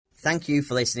Thank you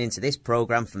for listening to this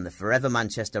programme from the Forever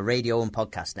Manchester Radio and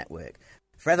Podcast Network.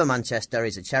 Forever Manchester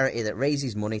is a charity that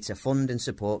raises money to fund and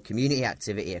support community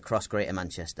activity across Greater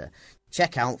Manchester.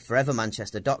 Check out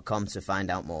forevermanchester.com to find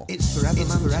out more. It's Forever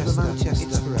Manchester.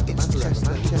 It's Forever Manchester.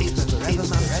 It's Forever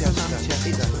Manchester. It's Forever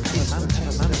Manchester.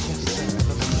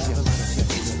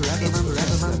 It's Forever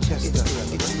Manchester.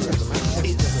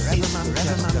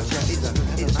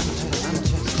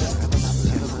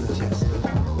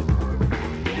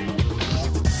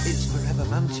 It's Forever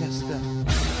Manchester.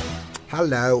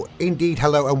 Hello, indeed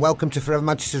hello, and welcome to Forever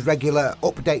Manchester's regular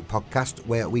update podcast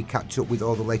where we catch up with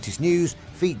all the latest news,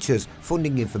 features,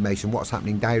 funding information, what's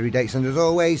happening, diary dates, and as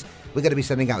always, we're going to be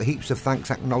sending out heaps of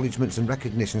thanks, acknowledgements and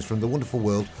recognitions from the wonderful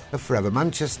world of Forever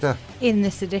Manchester. In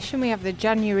this edition, we have the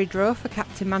January draw for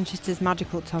Captain Manchester's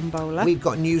Magical Tombola. We've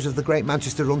got news of the Great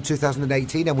Manchester Run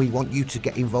 2018 and we want you to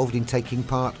get involved in taking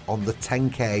part on the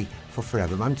 10K for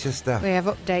Forever Manchester. We have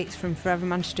updates from Forever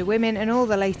Manchester Women and all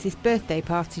the latest birthday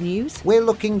party news. We're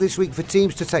looking this week for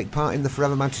teams to take part in the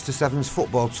Forever Manchester Sevens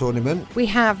football tournament. We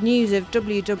have news of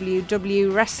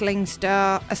WWW wrestling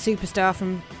star, a superstar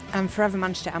from Forever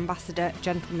Manchester ambassador,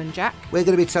 Gentleman Jack. We're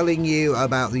going to be telling you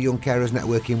about the Young Carers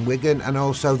Network in Wigan and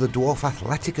also the Dwarf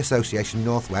Athletic Association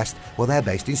Northwest, well, they're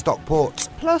based in Stockport.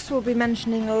 Plus, we'll be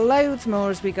mentioning loads more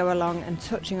as we go along and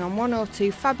touching on one or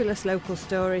two fabulous local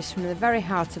stories from the very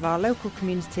heart of our local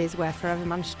communities where Forever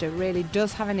Manchester really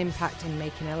does have an impact in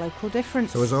making a local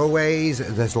difference. So as always,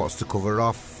 there's lots to cover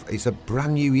off. It's a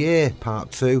brand new year,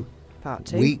 part 2.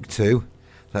 Week 2.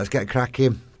 Let's get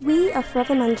cracking. We are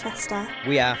Forever Manchester.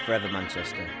 We are Forever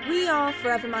Manchester. We are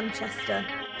Forever Manchester.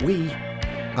 We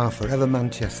are Forever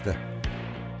Manchester.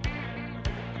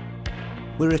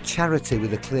 We're a charity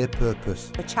with a clear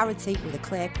purpose. A charity with a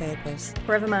clear purpose.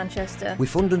 Forever Manchester. We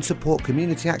fund and support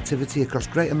community activity across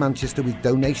Greater Manchester with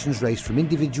donations raised from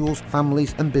individuals,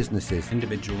 families and businesses.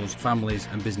 Individuals, families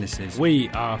and businesses. We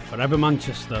are Forever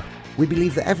Manchester. We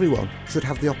believe that everyone should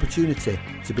have the opportunity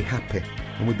to be happy,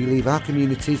 and we believe our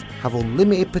communities have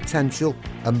unlimited potential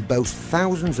and boast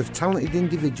thousands of talented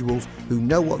individuals who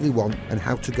know what they want and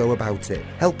how to go about it,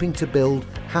 helping to build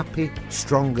happy,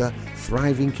 stronger,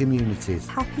 thriving communities.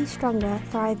 Happy, stronger,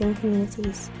 thriving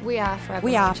communities. We are Forever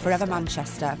We Manchester. are Forever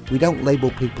Manchester. We don't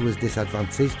label people as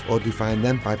disadvantaged or define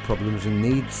them by problems and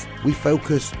needs. We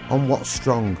focus on what's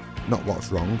strong, not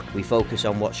what's wrong. We focus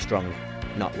on what's strong,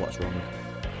 not what's wrong.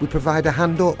 We provide a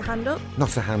hand up, Hand up.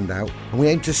 not a handout, and we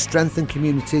aim to strengthen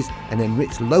communities and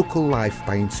enrich local life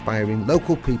by inspiring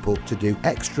local people to do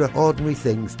extraordinary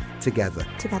things together.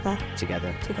 Together.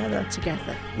 Together. Together.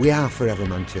 Together. We are Forever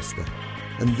Manchester,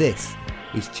 and this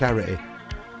is charity,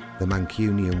 the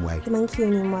Mancunian way. The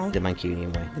Mancunian way. The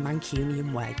Mancunian way. The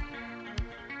Mancunian way.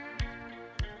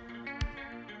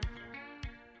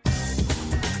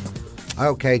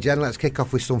 OK, Jen, let's kick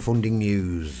off with some funding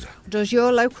news. Does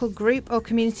your local group or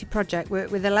community project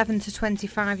work with 11 to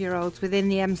 25-year-olds within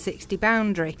the M60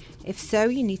 boundary? If so,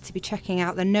 you need to be checking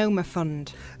out the NOMA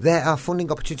Fund. There are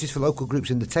funding opportunities for local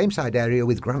groups in the Tameside area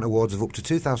with grant awards of up to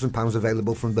 £2,000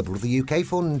 available from the Brother UK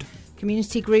Fund.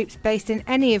 Community groups based in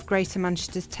any of Greater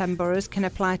Manchester's 10 boroughs can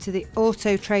apply to the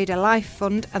Auto Trader Life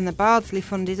Fund, and the Bardsley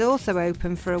Fund is also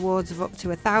open for awards of up to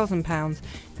 £1,000.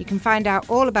 You can find out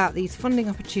all about these funding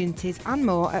opportunities and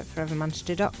more at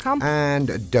forevermanchester.com.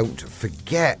 And don't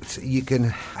forget, you can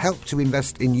help to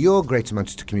invest in your Greater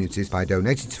Manchester communities by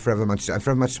donating to Forever Manchester, and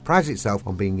Forever Manchester prides itself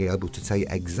on being able to tell you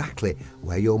exactly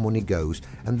where your money goes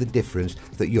and the difference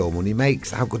that your money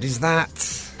makes. How good is that?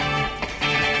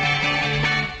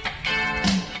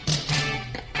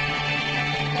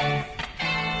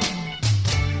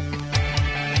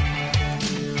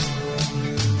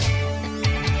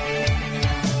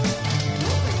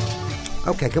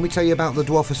 OK, can we tell you about the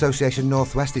Dwarf Association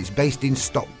Northwest? It's based in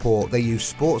Stockport. They use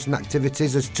sports and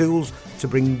activities as tools to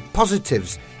bring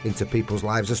positives into people's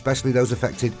lives, especially those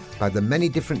affected by the many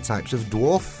different types of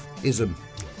dwarfism.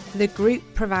 The group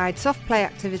provides soft play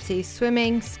activities,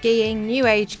 swimming, skiing, new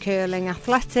age curling,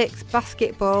 athletics,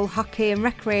 basketball, hockey and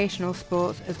recreational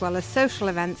sports, as well as social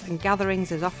events and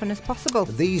gatherings as often as possible.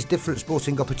 These different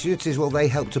sporting opportunities, well, they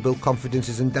help to build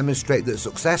confidences and demonstrate that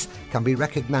success can be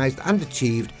recognised and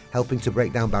achieved, helping to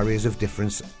break down barriers of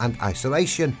difference and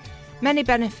isolation. Many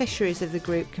beneficiaries of the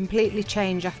group completely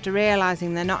change after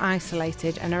realising they're not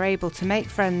isolated and are able to make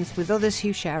friends with others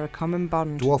who share a common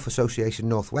bond. Dwarf Association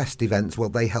Northwest events, well,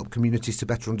 they help communities to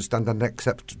better understand and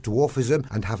accept dwarfism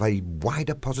and have a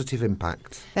wider positive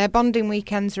impact. Their bonding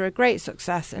weekends are a great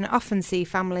success and often see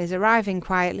families arriving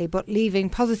quietly but leaving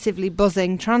positively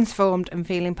buzzing, transformed and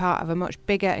feeling part of a much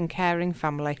bigger and caring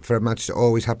family. Forever Manchester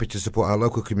always happy to support our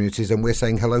local communities, and we're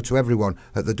saying hello to everyone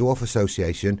at the Dwarf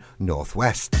Association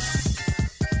Northwest.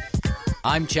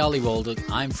 I'm Charlie Walden,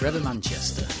 I'm Forever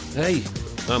Manchester. Hey,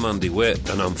 I'm Andy Witt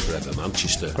and I'm Forever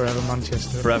Manchester. Forever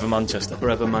Manchester. Forever Manchester.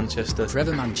 Forever Manchester.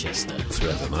 Forever Manchester.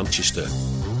 Forever Manchester.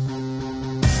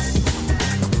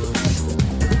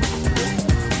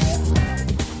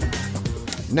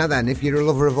 Now then, if you're a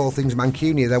lover of all things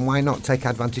Mancunia, then why not take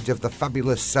advantage of the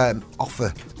fabulous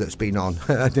offer that's been on?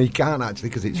 No, you can't actually,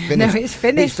 because it's finished. No, it's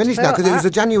finished. It's finished now because it was a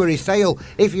January sale.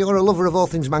 If you're a lover of all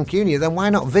things Mancunia, then why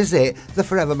not visit the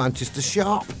Forever Manchester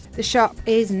shop? The shop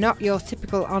is not your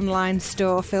typical online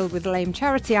store filled with lame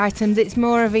charity items. It's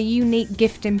more of a unique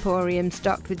gift emporium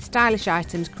stocked with stylish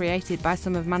items created by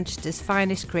some of Manchester's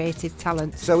finest creative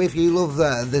talents. So if you love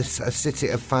this city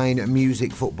of fine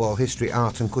music, football, history,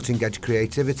 art and cutting-edge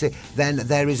creativity, then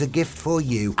there is a gift for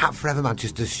you at Forever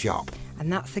Manchester's shop.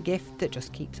 And that's a gift that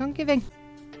just keeps on giving.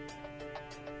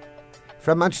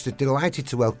 Forever Manchester delighted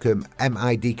to welcome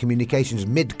MID Communications,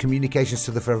 MID Communications,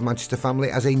 to the Forever Manchester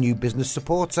family as a new business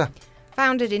supporter.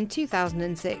 Founded in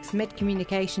 2006, MID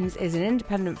Communications is an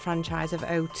independent franchise of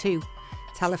O2,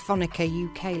 Telefonica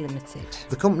UK Limited.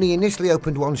 The company initially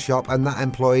opened one shop and that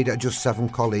employed just 7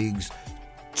 colleagues,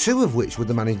 2 of which were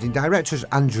the managing directors,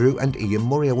 Andrew and Ian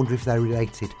Murray. I wonder if they're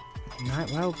related.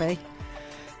 Might well be.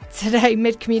 Today,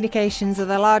 MID Communications are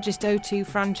the largest O2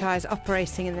 franchise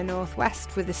operating in the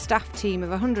Northwest, with a staff team of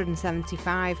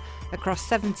 175 across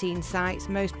 17 sites,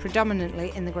 most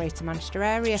predominantly in the Greater Manchester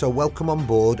area. So welcome on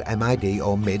board MID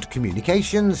or MID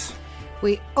Communications.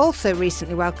 We also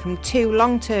recently welcomed 2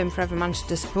 long-term Forever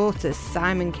Manchester supporters,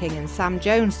 Simon King and Sam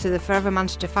Jones, to the Forever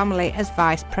Manchester family as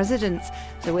vice presidents.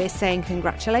 So we're saying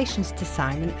congratulations to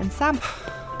Simon and Sam.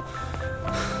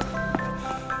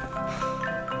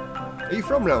 Are you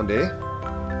from round here?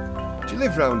 Do you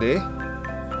live round here?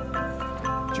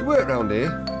 Do you work round here?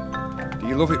 Do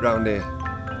you love it round here?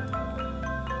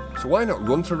 So why not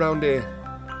run for round here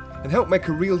and help make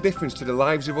a real difference to the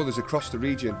lives of others across the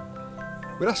region?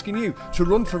 We're asking you to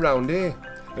run for round here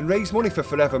and raise money for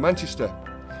Forever Manchester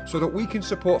so that we can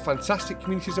support fantastic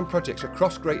communities and projects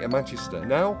across Greater Manchester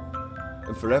now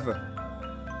and forever.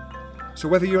 So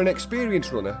whether you're an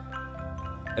experienced runner,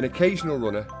 an occasional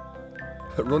runner,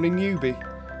 a running newbie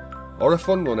or a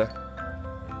fun runner,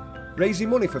 raising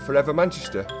money for Forever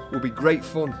Manchester will be great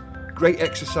fun, great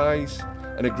exercise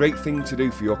and a great thing to do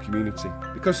for your community,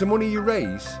 because the money you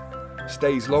raise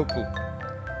stays local.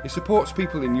 It supports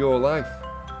people in your life,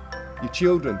 your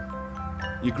children,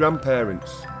 your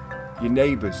grandparents, your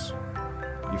neighbours,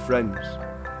 your friends.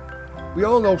 We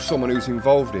all know someone who's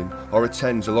involved in or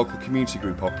attends a local community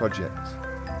group or project.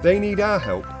 They need our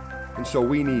help, and so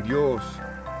we need yours.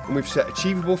 And we've set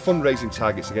achievable fundraising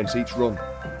targets against each run.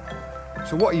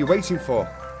 So what are you waiting for?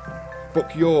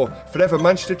 Book your Forever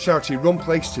Manchester charity run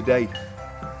place today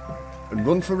and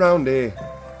run for round here.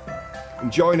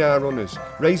 And join our runners,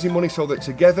 raising money so that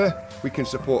together we can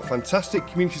support fantastic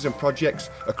communities and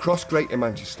projects across Greater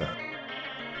Manchester.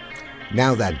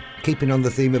 Now then, keeping on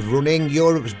the theme of running,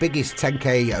 Europe's biggest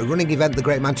 10k running event, the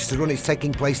Great Manchester Run, is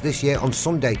taking place this year on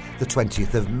Sunday, the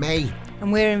 20th of May.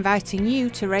 And we're inviting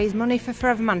you to raise money for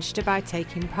Forever Manchester by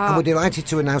taking part. And we're delighted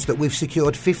to announce that we've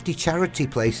secured 50 charity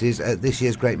places at this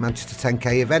year's Great Manchester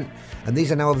 10k event. And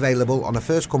these are now available on a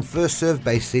first-come, first-served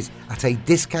basis at a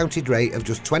discounted rate of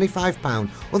just £25.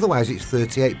 Otherwise, it's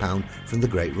 £38 from the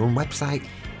Great Run website.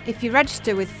 If you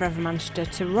register with Forever Manchester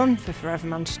to run for Forever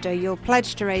Manchester, you'll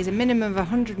pledge to raise a minimum of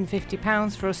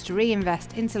 £150 for us to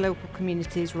reinvest into local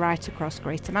communities right across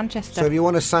Greater Manchester. So if you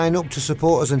want to sign up to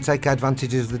support us and take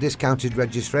advantage of the discounted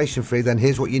registration fee, then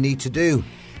here's what you need to do.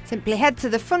 Simply head to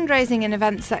the fundraising and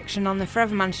events section on the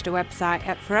Forever Manchester website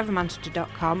at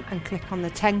forevermanchester.com and click on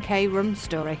the 10k run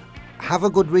story. Have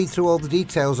a good read through all the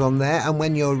details on there, and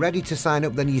when you're ready to sign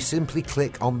up, then you simply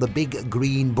click on the big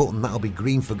green button. That'll be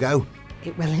green for go.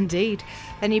 It will indeed.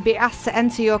 Then you'll be asked to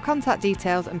enter your contact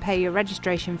details and pay your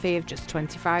registration fee of just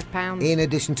 £25. In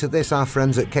addition to this, our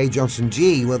friends at K Johnson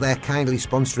G, well, they're kindly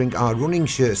sponsoring our running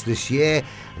shirts this year.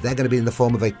 They're going to be in the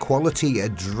form of a quality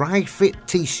dry fit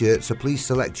t-shirt, so please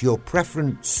select your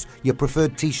preferred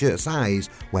t-shirt size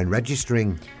when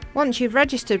registering. Once you've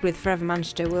registered with Forever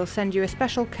Manchester, we'll send you a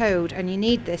special code, and you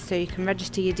need this so you can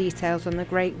register your details on the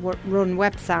Great Run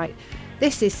website.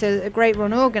 This is so that the Great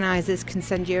Run organisers can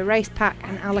send you a race pack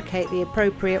and allocate the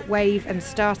appropriate wave and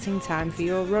starting time for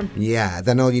your run. Yeah,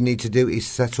 then all you need to do is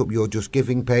set up your Just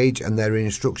Giving page, and there are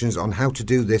instructions on how to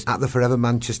do this at the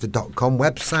forevermanchester.com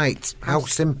website. How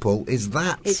simple is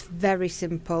that? It's very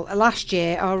simple. Last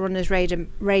year, our runners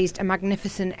raised a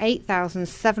magnificent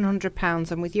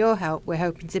 £8,700, and with your help, we're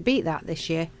hoping to beat that this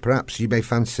year. Perhaps you may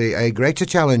fancy a greater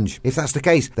challenge. If that's the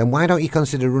case, then why don't you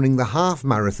consider running the half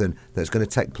marathon that's going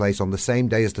to take place on the same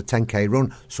day as the 10k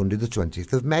run, Sunday the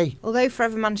 20th of May. Although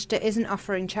Forever Manchester isn't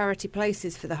offering charity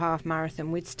places for the half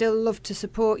marathon, we'd still love to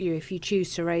support you if you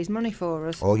choose to raise money for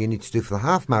us. All you need to do for the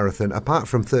half marathon, apart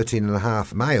from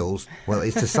 13.5 miles, well,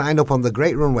 is to sign up on the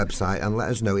Great Run website and let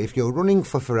us know if you're running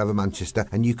for Forever Manchester,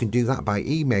 and you can do that by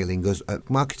emailing us at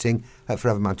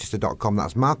marketing@forevermanchester.com.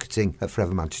 That's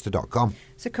marketing@forevermanchester.com.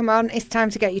 So come on, it's time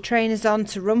to get your trainers on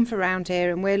to run for round here,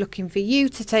 and we're looking for you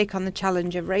to take on the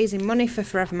challenge of raising money for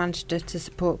Forever Manchester to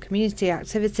support community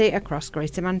activity across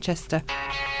Greater Manchester.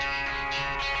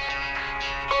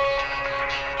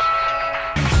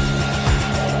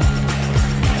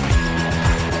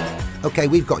 OK,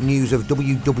 we've got news of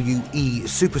WWE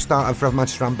superstar and Forever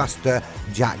Manchester ambassador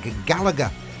Jack Gallagher.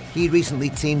 He recently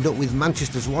teamed up with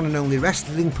Manchester's one and only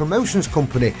wrestling promotions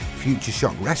company, Future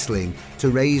Shock Wrestling, to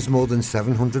raise more than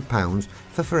 £700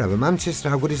 for Forever Manchester.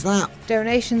 How good is that?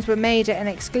 Donations were made at an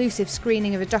exclusive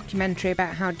screening of a documentary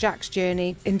about how Jack's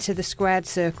journey into the squared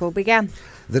circle began.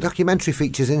 The documentary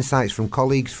features insights from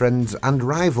colleagues, friends and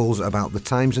rivals about the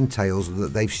times and tales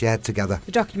that they've shared together.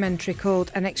 The documentary is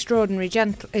called An Extraordinary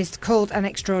Gentleman,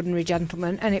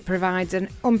 and it provides an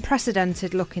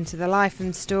unprecedented look into the life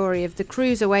and story of the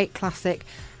Cruiserweight Classic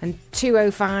and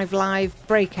 205 Live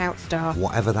breakout star.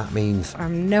 Whatever that means. I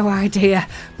have no idea,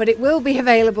 but it will be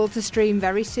available to stream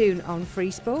very soon on Free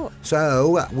Sport.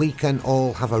 So we can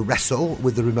all have a wrestle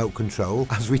with the remote control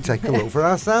as we take a look for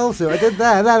ourselves. So I did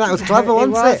there. That was clever,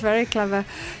 wasn't it? It was very clever.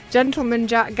 Gentleman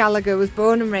Jack Gallagher was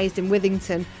born and raised in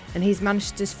Withington, and he's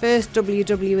Manchester's first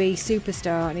WWE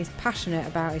superstar, and he's passionate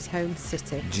about his home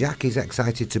city. Jack is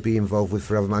excited to be involved with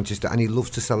Forever Manchester, and he loves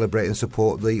to celebrate and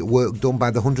support the work done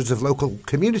by the hundreds of local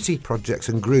community projects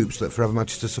and groups that Forever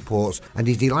Manchester supports, and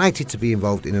he's delighted to be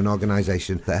involved in an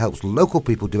organisation that helps local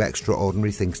people do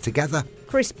extraordinary things together.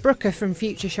 Chris Brooker from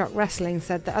Future Shock Wrestling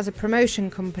said that as a promotion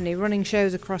company running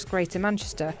shows across Greater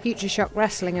Manchester, Future Shock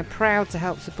Wrestling are proud to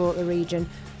help support the region,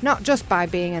 not just by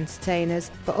being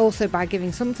entertainers, but also by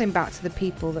giving something back to the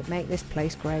people that make this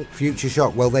place great. Future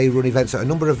Shock, well, they run events at a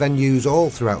number of venues all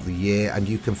throughout the year, and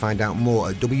you can find out more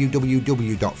at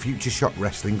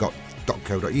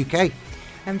www.futureshockwrestling.co.uk.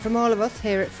 And from all of us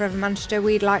here at Forever Manchester,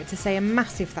 we'd like to say a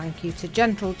massive thank you to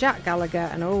Gentle Jack Gallagher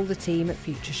and all the team at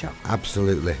Future Shock.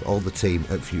 Absolutely, all the team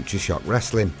at Future Shock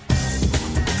Wrestling.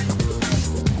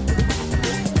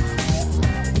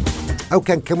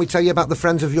 OK, can we tell you about the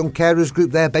Friends of Young Carers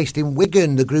group? They're based in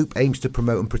Wigan. The group aims to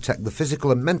promote and protect the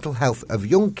physical and mental health of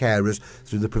young carers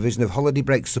through the provision of holiday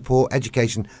break support,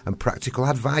 education and practical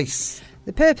advice.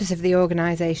 The purpose of the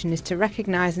organisation is to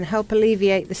recognise and help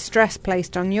alleviate the stress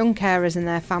placed on young carers and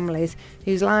their families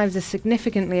whose lives are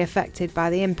significantly affected by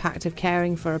the impact of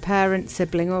caring for a parent,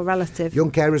 sibling or relative.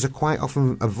 Young carers are quite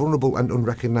often a vulnerable and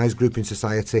unrecognised group in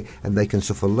society, and they can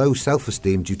suffer low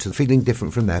self-esteem due to feeling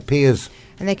different from their peers.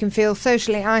 And they can feel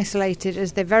socially isolated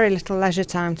as they've very little leisure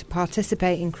time to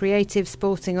participate in creative,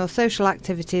 sporting or social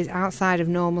activities outside of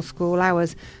normal school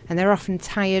hours, and they're often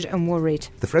tired and worried.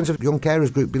 The Friends of Young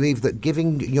Carers group believe that giving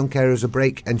young carers a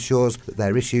break ensures that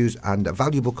their issues and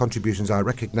valuable contributions are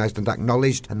recognised and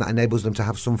acknowledged, and that enables them to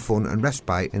have some fun and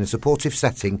respite in a supportive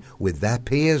setting with their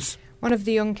peers. One of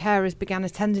the young carers began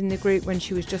attending the group when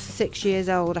she was just 6 years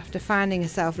old after finding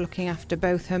herself looking after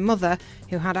both her mother,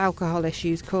 who had alcohol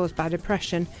issues caused by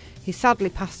depression, who sadly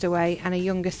passed away, and a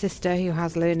younger sister who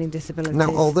has learning disabilities.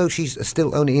 Now, although she's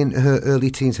still only in her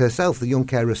early teens herself, the young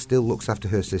carer still looks after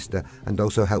her sister and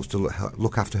also helps to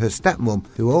look after her stepmum,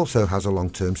 who also has a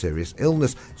long-term serious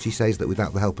illness. She says that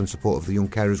without the help and support of the Young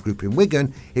Carers group in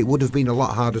Wigan, it would have been a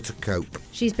lot harder to cope.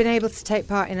 She's been able to take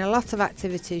part in a lot of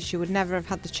activities she would never have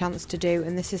had the chance to do,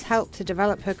 and this has helped to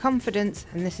develop her confidence,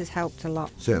 and this has helped a lot.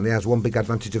 Certainly has. One big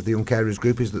advantage of the Young Carers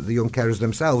group is that the young carers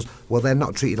themselves, well, they're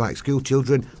not treated like school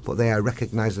children, but they are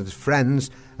recognised as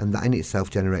friends, and that in itself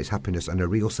generates happiness and a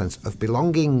real sense of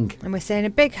belonging. And we're saying a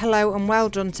big hello and well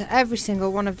done to every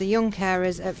single one of the young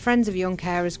carers at Friends of Young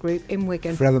Carers group in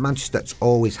Wigan. Forever Manchester's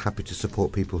always happy to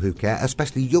support people who care,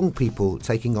 especially young people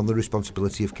taking on the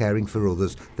responsibility of caring for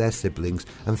others, their siblings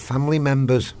and family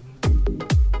members.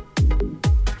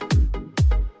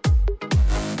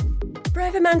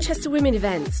 Forever Manchester Women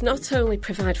events not only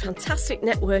provide fantastic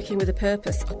networking with a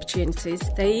purpose opportunities,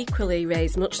 they equally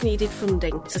raise much needed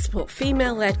funding to support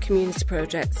female-led community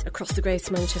projects across the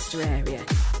Greater Manchester area.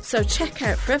 So check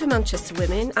out Forever Manchester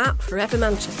Women at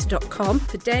forevermanchester.com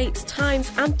for dates, times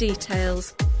and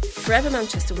details. Forever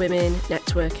Manchester Women,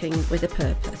 networking with a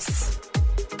purpose.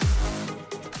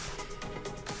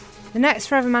 The next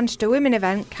Forever Manchester Women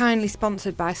event, kindly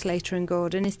sponsored by Slater &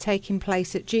 Gordon, is taking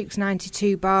place at Duke's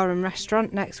 92 Bar and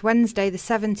Restaurant next Wednesday the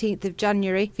 17th of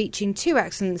January, featuring two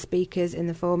excellent speakers in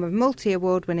the form of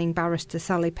multi-award winning barrister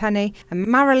Sally Penny and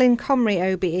Marilyn Comrie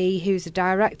OBE, who's a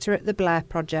director at the Blair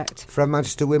Project. Forever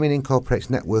Manchester Women incorporates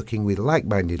networking with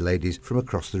like-minded ladies from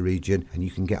across the region, and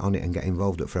you can get on it and get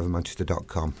involved at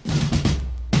forevermanchester.com.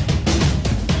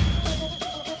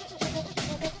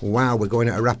 Wow, we're going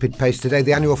at a rapid pace today.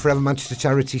 The annual Forever Manchester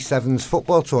Charity Sevens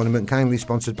football tournament, kindly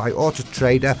sponsored by Auto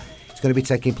Trader, is going to be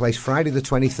taking place Friday the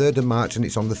 23rd of March, and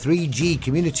it's on the 3G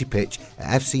community pitch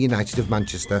at FC United of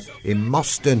Manchester in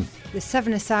Moston. The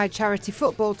seven-a-side charity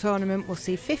football tournament will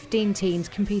see 15 teams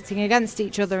competing against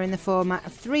each other in the format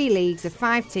of 3 leagues of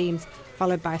 5 teams,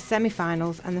 followed by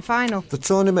semi-finals and the final. The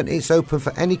tournament is open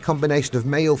for any combination of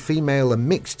male, female and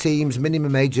mixed teams,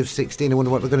 minimum age of 16. I wonder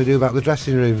what they're going to do about the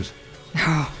dressing rooms.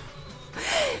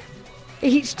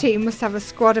 Each team must have a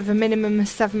squad of a minimum of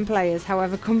 7 players.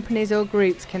 However, companies or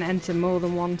groups can enter more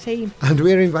than one team. And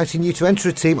we're inviting you to enter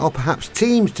a team or perhaps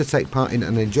teams to take part in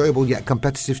an enjoyable yet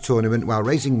competitive tournament while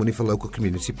raising money for local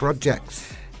community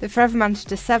projects. The Forever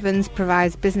Manchester Sevens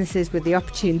provides businesses with the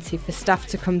opportunity for staff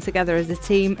to come together as a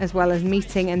team, as well as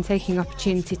meeting and taking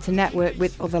opportunity to network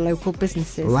with other local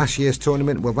businesses. Last year's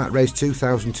tournament, well, that raised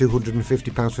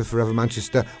 £2,250 for Forever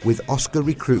Manchester, with Oscar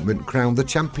Recruitment crowned the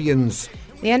champions.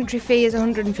 The entry fee is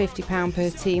 £150 per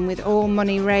team, with all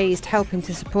money raised helping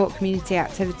to support community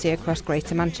activity across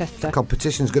Greater Manchester. The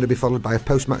competition is going to be followed by a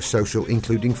post-match social,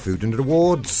 including food and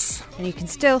awards. And you can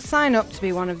still sign up to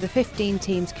be one of the 15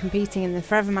 teams competing in the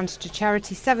Forever Manchester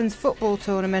Charity Sevens football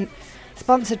tournament,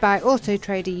 sponsored by Auto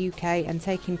Trader UK and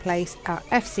taking place at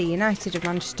FC United of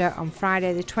Manchester on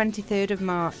Friday the 23rd of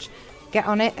March. Get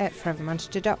on it at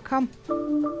forevermanchester.com.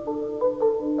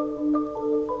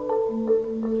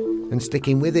 And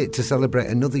sticking with it to celebrate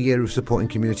another year of supporting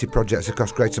community projects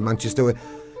across Greater Manchester,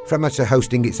 Forever Manchester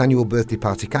hosting its annual birthday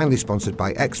party, kindly sponsored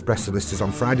by Express Solicitors,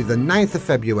 on Friday the 9th of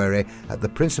February at the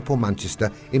Principal Manchester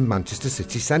in Manchester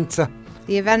City Centre.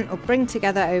 The event will bring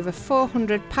together over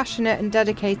 400 passionate and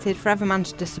dedicated Forever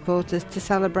Manchester supporters to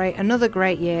celebrate another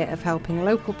great year of helping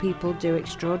local people do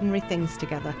extraordinary things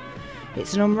together.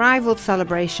 It's an unrivalled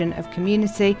celebration of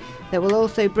community that will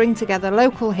also bring together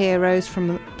local heroes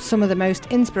from some of the most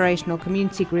inspirational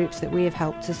community groups that we have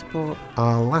helped to support.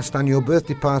 Our last annual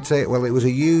birthday party, well, it was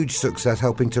a huge success,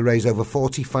 helping to raise over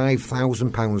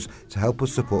 £45,000 to help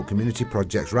us support community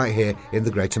projects right here in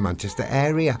the Greater Manchester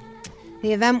area.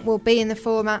 The event will be in the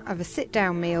format of a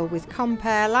sit-down meal with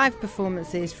compare live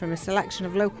performances from a selection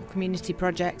of local community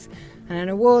projects and an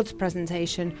awards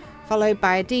presentation, followed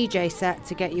by a DJ set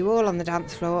to get you all on the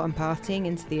dance floor and partying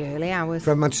into the early hours.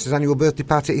 Forever Manchester's annual birthday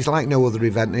party is like no other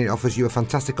event, and it offers you a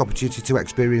fantastic opportunity to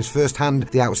experience firsthand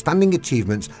the outstanding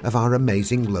achievements of our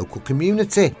amazing local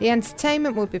community. The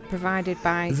entertainment will be provided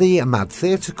by the Mad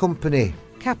Theatre Company,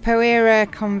 Capoeira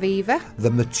Conviva,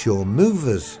 The Mature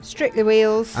Movers, Strictly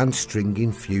Wheels and String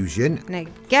Infusion, and a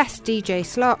guest DJ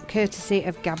slot courtesy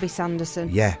of Gabby Sanderson.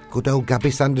 Yeah, good old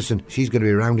Gabby Sanderson. She's going to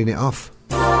be rounding it off.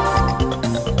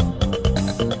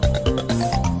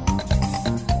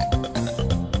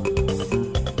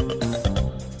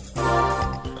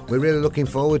 We're really looking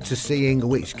forward to seeing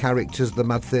which characters the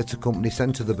Mad Theatre Company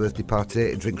send to the birthday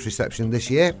party drinks reception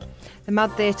this year. The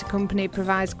Mad Theatre Company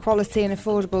provides quality and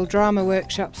affordable drama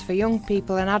workshops for young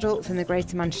people and adults in the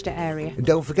Greater Manchester area. And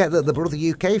don't forget that the Brother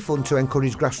UK Fund to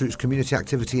encourage grassroots community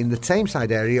activity in the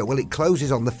Tameside area, well, it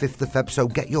closes on the 5th of Feb, so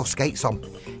get your skates on.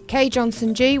 Kay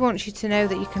Johnson G wants you to know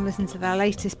that you can listen to their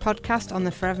latest podcast on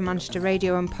the Forever Manchester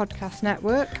Radio and Podcast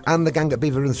Network. And the gang at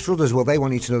Beaver and Struthers, well, they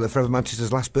want you to know that Forever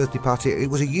Manchester's last birthday party, it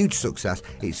was a huge success.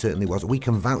 It certainly was. We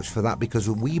can vouch for that because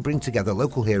we bring together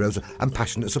local heroes and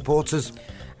passionate supporters.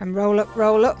 And roll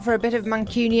up for a bit of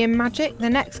Mancunian magic.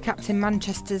 The next Captain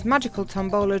Manchester's Magical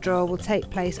Tombola draw will take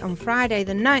place on Friday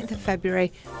the 9th of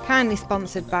February, kindly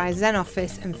sponsored by Zen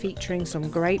Office and featuring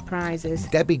some great prizes.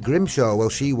 Debbie Grimshaw, well,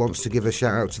 she wants to give a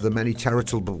shout out to the many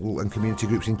charitable and community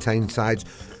groups in Tameside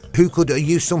who could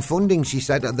use some funding. She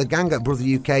said the gang at Brother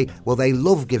UK, well, they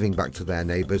love giving back to their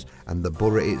neighbours and the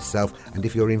borough itself. And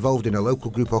if you're involved in a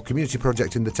local group or community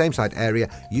project in the Tameside area,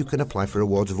 you can apply for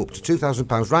awards of up to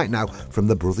 £2,000 right now from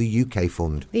the Brother UK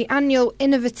Fund. The annual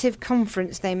innovative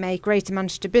conference they make, Greater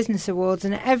Manchester Business Awards,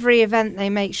 and at every event they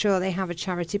make sure they have a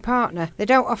charity partner. They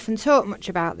don't often talk much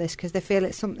about this because they feel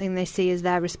it's something they see as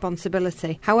their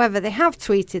responsibility. However, they have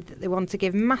tweeted that they want to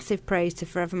give massive praise to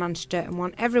Forever Manchester and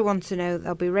want everyone to know that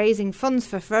they'll be raising funds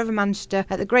for Forever Manchester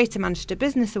at the Greater Manchester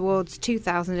Business Awards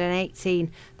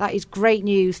 2018. That is great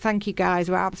news. Thank you guys.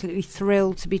 We're absolutely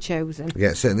thrilled to be chosen. Yeah,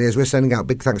 it certainly is. We're sending out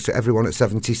big thanks to everyone at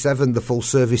 77, the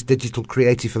full-service digital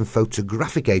creative and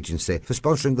photographic agency, for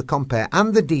sponsoring the Compare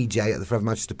and the DJ at the Forever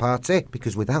Manchester party,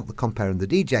 because without the Compare and the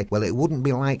DJ, well, it wouldn't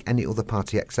be like any other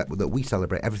party except that we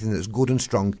celebrate everything that's good and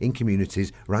strong in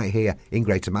communities right here in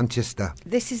Greater Manchester.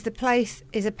 This Is the Place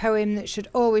is a poem that should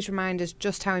always remind us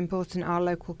just how important our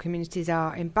local communities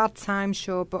are, in bad times,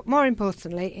 sure, but more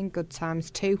importantly, in good times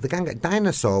too. The gang at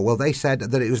Dinosaur, well, they said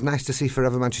that it was nice to see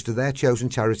Forever Manchester, their chosen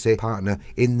charity partner,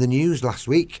 in the news last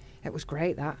week. It was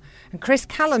great, that. And Chris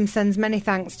Callum sends many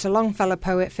thanks to Longfellow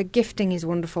Poet for gifting his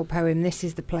wonderful poem, This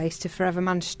Is the Place, to Forever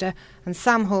Manchester. And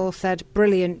Sam Hall said,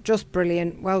 brilliant, just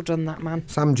brilliant, well done, that man.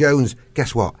 Sam Jones,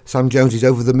 guess what? Sam Jones is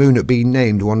over the moon at being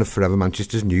named one of Forever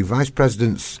Manchester's new vice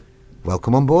presidents.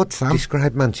 Welcome on board, Sam.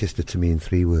 Describe Manchester to me in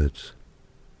 3 words.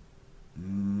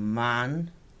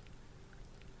 Man.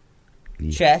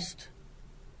 Chest.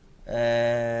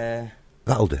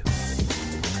 That'll do.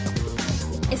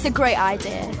 It's a great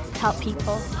idea to help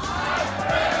people.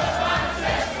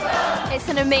 It's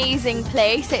an amazing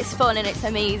place, it's fun and it's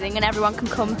amazing, and everyone can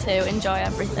come to enjoy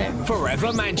everything.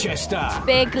 Forever Manchester.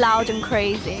 Big, loud and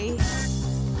crazy.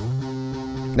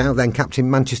 Now then,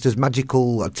 Captain Manchester's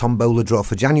magical tombola draw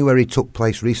for January took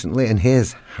place recently, and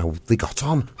here's how they got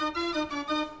on.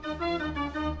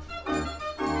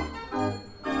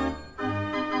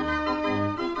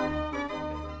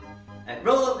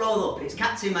 Roll up, it's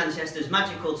Captain Manchester's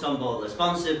magical tombola,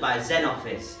 sponsored by Zen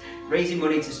Office, raising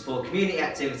money to support community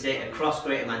activity across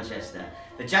Greater Manchester.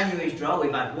 For January's draw,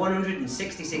 we've had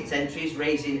 166 entries,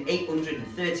 raising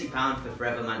 £830 for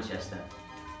Forever Manchester.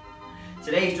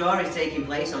 Today's draw is taking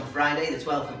place on Friday, the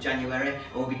 12th of January,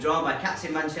 and will be drawn by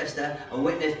Captain Manchester and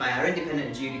witnessed by our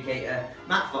independent adjudicator,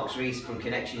 Matt Fox-Rees from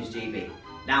Connections GB.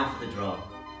 Now for the draw.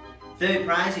 Third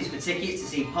prize is for tickets to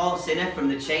see Paul Sinner from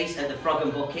The Chase at the Frog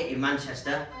and Bucket in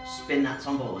Manchester. Spin that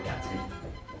tombola, Captain.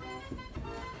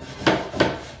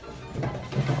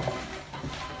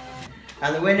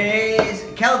 And the winner is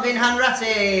Kelvin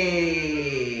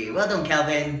Hanratty. Well done,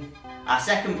 Kelvin. Our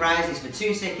second prize is for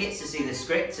 2 tickets to see The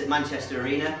Script at Manchester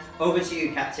Arena. Over to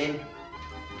you, Captain.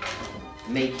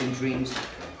 Making dreams happen.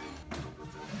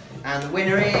 And the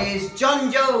winner is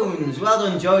John Jones. Well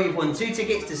done, Joe. You've won 2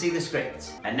 tickets to see The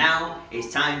Script. And now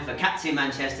it's time for Captain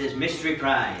Manchester's mystery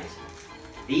prize.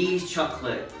 These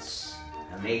chocolates.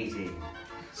 Amazing.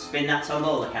 Spin that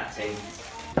tombola, Captain.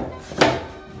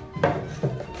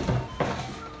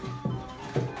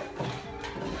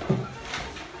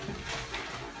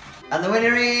 And the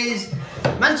winner is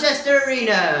Manchester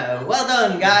Arena. Well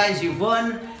done, guys. You've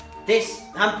won this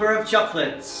hamper of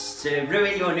chocolates to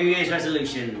ruin your New Year's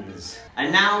resolutions.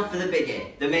 And now for the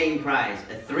biggie, the main prize,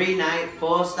 a 3-night,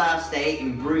 4-star stay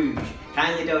in Bruges,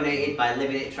 kindly donated by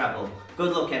Living It Travel.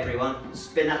 Good luck, everyone.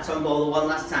 Spin that tombola one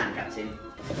last time, Captain.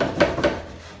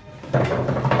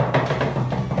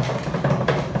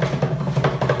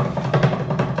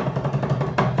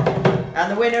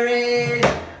 And the winner is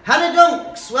Hannah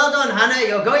Dunks. Well done, Hannah.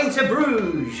 You're going to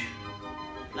Bruges.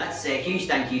 Let's say a huge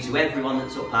thank you to everyone that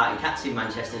took part in Captain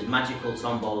Manchester's magical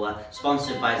tombola,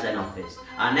 sponsored by Zen Office.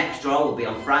 Our next draw will be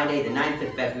on Friday the 9th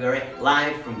of February,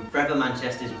 live from Forever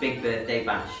Manchester's Big Birthday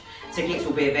Bash. Tickets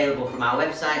will be available from our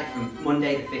website from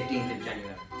Monday the 15th of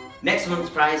January. Next month's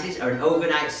prizes are an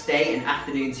overnight stay and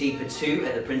afternoon tea for 2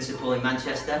 at the Principal in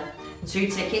Manchester, 2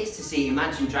 tickets to see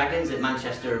Imagine Dragons at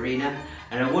Manchester Arena,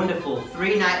 and a wonderful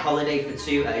 3-night holiday for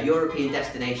 2 at a European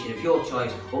destination of your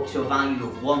choice up to a value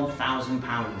of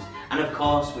 £1,000. And of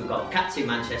course, we've got Captain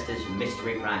Manchester's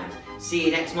mystery prize. See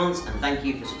you next month, and thank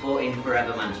you for supporting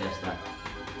Forever Manchester.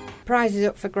 Prizes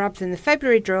up for grabs in the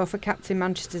February draw for Captain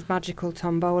Manchester's magical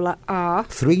tombola are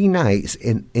 3 nights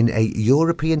in a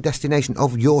European destination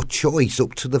of your choice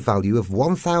up to the value of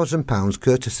 £1,000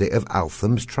 courtesy of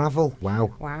Althams Travel.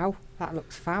 Wow. Wow, that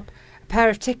looks fab. A pair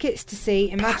of tickets to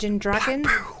see Imagine Dragons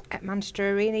at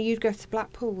Manchester Arena. You'd go to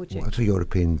Blackpool, would you? Well, it's a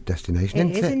European destination,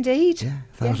 isn't it? It is indeed. Yeah,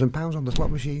 £1,000 on the slot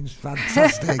machines.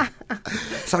 Fantastic.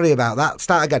 Sorry about that.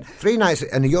 Start again. 3 nights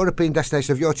in a European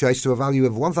destination of your choice to a value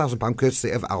of £1,000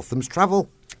 courtesy of Althams Travel.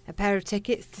 A pair of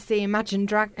tickets to see Imagine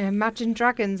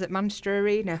Dragons at Manchester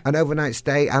Arena. An overnight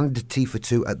stay and tea for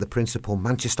two at the Principal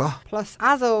Manchester. Plus,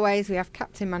 as always, we have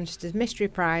Captain Manchester's mystery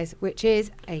prize, which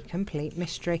is a complete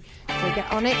mystery. So get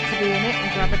on it to be in it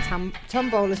and grab a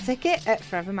tombola ticket at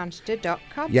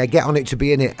forevermanchester.com. Yeah, get on it to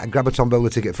be in it and grab a tombola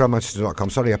ticket from manchester.com.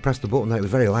 Sorry, I pressed the button there. It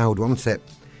was very loud, wasn't it?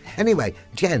 Anyway,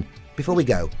 Jen, before we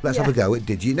go, let's have a go at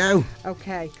Did You Know?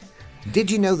 OK.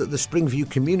 Did you know that the Springview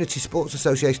Community Sports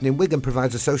Association in Wigan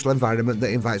provides a social environment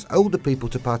that invites older people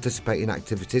to participate in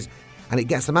activities and it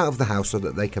gets them out of the house so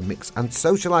that they can mix and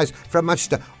socialise? From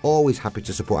Manchester, always happy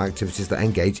to support activities that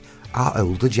engage our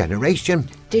older generation.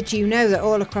 Did you know that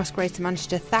all across Greater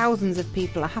Manchester, thousands of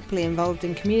people are happily involved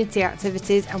in community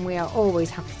activities and we are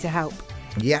always happy to help?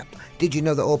 Yep. Did you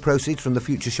know that all proceeds from the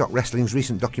Future Shock Wrestling's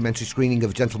recent documentary screening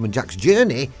of Gentleman Jack's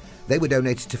journey, they were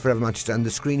donated to Forever Manchester, and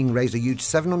the screening raised a huge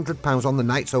 £700 on the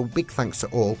night, so big thanks to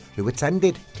all who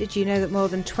attended. Did you know that more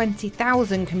than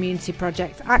 20,000 community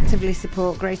projects actively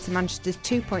support Greater Manchester's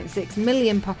 2.6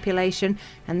 million population,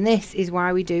 and this is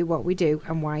why we do what we do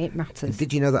and why it matters?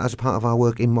 Did you know that as a part of our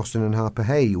work in Moston and Harper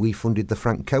Hay, we funded the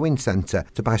Frank Cohen Centre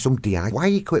to buy some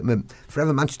DIY equipment?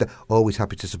 Forever Manchester, always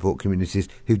happy to support communities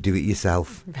who do it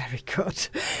yourself. Very good.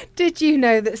 Did you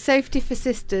know that Safety for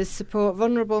Sisters support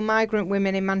vulnerable migrant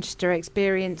women in Manchester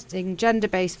experiencing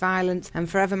gender-based violence, and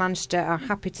Forever Manchester are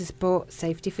happy to support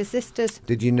Safety for Sisters?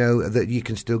 Did you know that you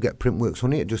can still get Printworks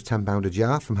honey at just £10 a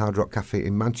jar from Hard Rock Cafe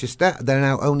in Manchester? There are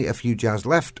now only a few jars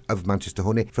left of Manchester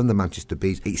honey from the Manchester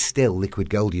Bees. It's still liquid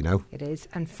gold, you know. It is.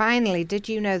 And finally, did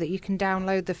you know that you can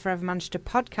download the Forever Manchester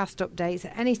podcast updates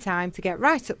at any time to get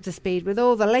right up to speed with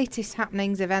all the latest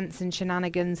happenings, events and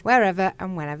shenanigans wherever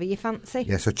and whenever you fancy?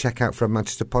 Yeah, so check out Forever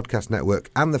Manchester Podcast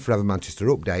Network and the Forever Manchester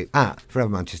update at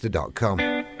forevermanchester.com.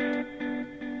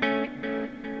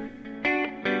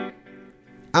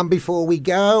 And before we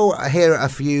go, here are a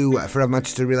few Forever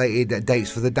Manchester related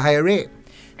dates for the diary.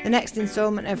 The next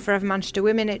instalment of Forever Manchester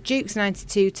Women at Duke's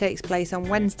 92 takes place on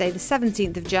Wednesday the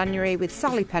 17th of January with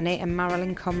Sally Penny and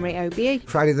Marilyn Comrie OBE.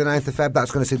 Friday the 9th of Feb,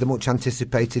 that's going to see the much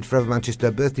anticipated Forever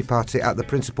Manchester birthday party at the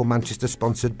Principal Manchester,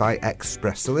 sponsored by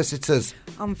Express Solicitors.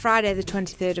 On Friday the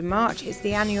 23rd of March, it's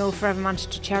the annual Forever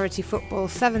Manchester Charity Football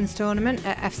Sevens tournament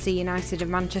at FC United of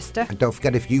Manchester. And don't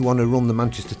forget, if you want to run the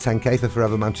Manchester 10K for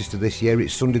Forever Manchester this year,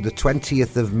 it's Sunday the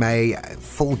 20th of May.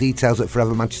 Full details at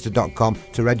forevermanchester.com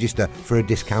to register for a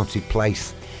discounted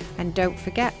place. And don't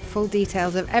forget, full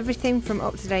details of everything from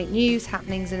up-to-date news,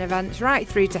 happenings and events right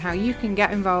through to how you can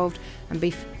get involved and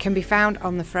can be found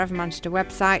on the Forever Manchester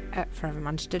website at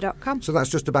forevermanchester.com. So that's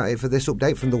just about it for this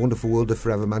update from the wonderful world of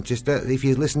Forever Manchester. If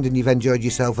you've listened and you've enjoyed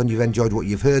yourself and you've enjoyed what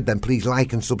you've heard, then please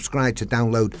like and subscribe to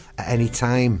download at any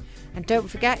time. And don't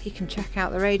forget, you can check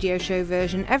out the radio show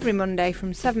version every Monday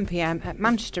from 7 p.m. at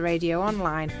Manchester Radio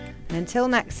Online. And until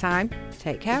next time,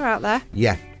 take care out there.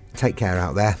 Yeah, take care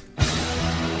out there.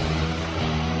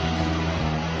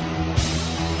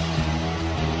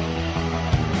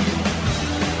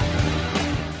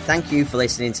 Thank you for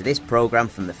listening to this programme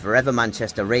from the Forever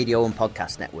Manchester Radio and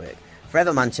Podcast Network.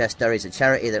 Forever Manchester is a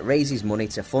charity that raises money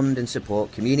to fund and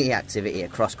support community activity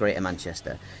across Greater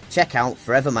Manchester. Check out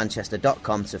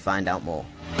forevermanchester.com to find out more.